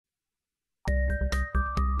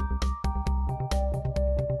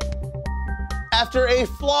After a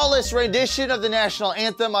flawless rendition of the national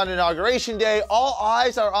anthem on Inauguration Day, all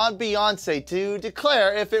eyes are on Beyonce to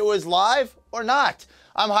declare if it was live or not.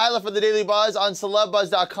 I'm Hyla for the Daily Buzz on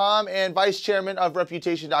CELEBUZZ.com and Vice Chairman of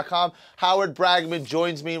Reputation.com. Howard Bragman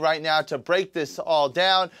joins me right now to break this all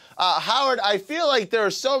down. Howard, I feel like there are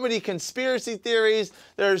so many conspiracy theories.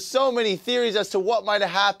 There's so many theories as to what might have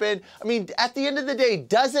happened. I mean, at the end of the day,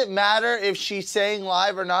 does it matter if she's saying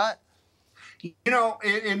live or not? You know,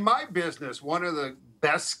 in my business, one of the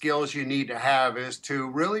best skills you need to have is to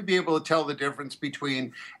really be able to tell the difference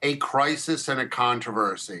between a crisis and a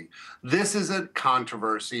controversy. This is a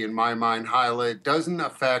controversy in my mind, Hyla. It doesn't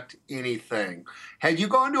affect anything. Had you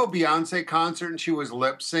gone to a Beyonce concert and she was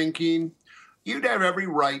lip-syncing, you'd have every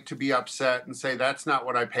right to be upset and say, that's not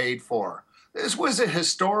what I paid for. This was a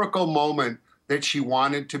historical moment that she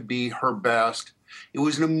wanted to be her best. It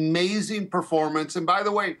was an amazing performance. And by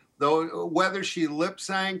the way, though, whether she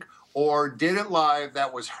lip-sank or did it live,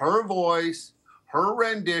 that was her voice, her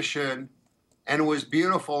rendition, and it was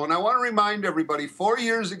beautiful. And I want to remind everybody, 4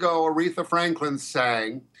 years ago, Aretha Franklin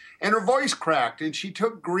sang, and her voice cracked, and she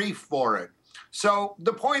took grief for it. So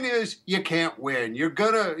the point is, you can't win. You're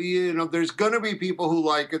gonna, there's gonna be people who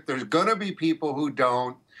like it. There's gonna be people who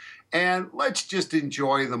don't. And let's just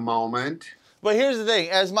enjoy the moment. But here's the thing,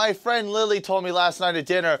 as my friend Lily told me last night at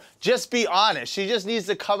dinner, just be honest. She just needs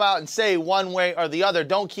to come out and say one way or the other.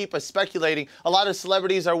 Don't keep us speculating. A lot of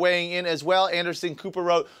celebrities are weighing in as well. Anderson Cooper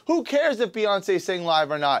wrote, who cares if Beyonce sang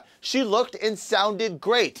live or not? She looked and sounded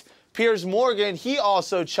great. Piers Morgan, he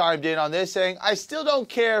also chimed in on this, saying, I still don't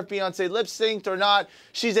care if Beyonce lip-synced or not.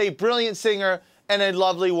 She's a brilliant singer and a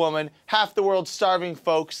lovely woman. Half the world's starving,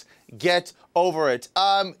 folks. Get over it.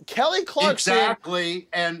 Kelly Clarkson... Exactly,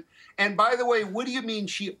 And by the way, what do you mean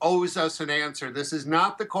she owes us an answer? This is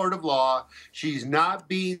not the court of law. She's not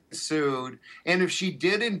being sued. And if she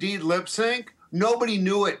did indeed lip sync, nobody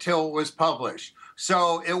knew it till it was published.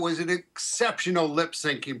 So it was an exceptional lip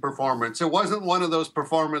syncing performance. It wasn't one of those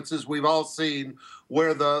performances we've all seen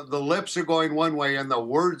where the lips are going one way and the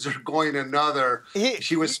words are going another.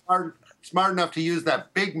 She was smart enough to use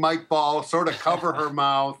that big mic ball, sort of cover her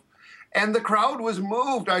mouth. And the crowd was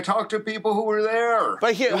moved. I talked to people who were there.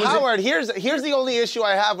 But here, Howard, here's the only issue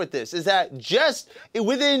I have with this, is that just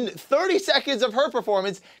within 30 seconds of her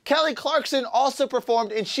performance, Kelly Clarkson also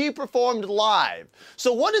performed, and she performed live.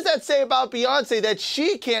 So what does that say about Beyonce, that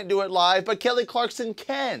she can't do it live, but Kelly Clarkson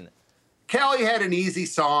can? Kelly had an easy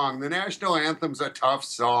song. The national anthem's a tough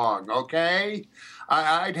song, okay?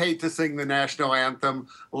 I'd hate to sing the national anthem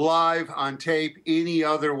live on tape any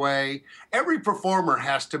other way. Every performer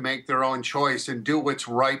has to make their own choice and do what's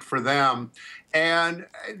right for them. And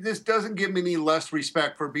this doesn't give me any less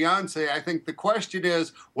respect for Beyonce. I think the question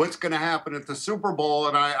is, what's going to happen at the Super Bowl?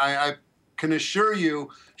 And I can assure you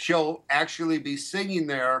she'll actually be singing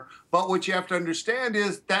there. But what you have to understand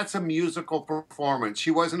is that's a musical performance. She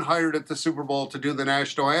wasn't hired at the Super Bowl to do the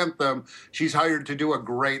national anthem. She's hired to do a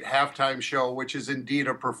great halftime show, which is indeed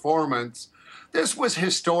a performance. This was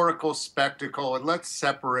historical spectacle, and let's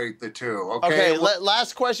separate the two, okay? Okay,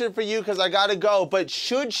 last question for you, because I got to go. But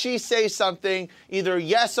should she say something, either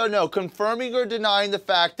yes or no, confirming or denying the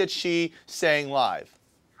fact that she sang live?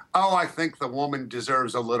 Oh, I think the woman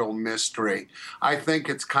deserves a little mystery. I think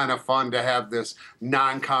it's kind of fun to have this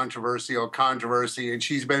non-controversial controversy, and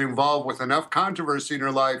she's been involved with enough controversy in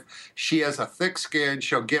her life. She has a thick skin.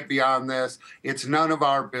 She'll get beyond this. It's none of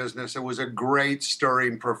our business. It was a great,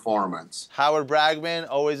 stirring performance. Howard Bragman,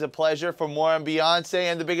 always a pleasure. For more on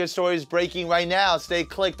Beyonce and the biggest stories breaking right now, stay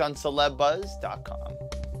clicked on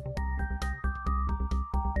CELEBUZZ.com.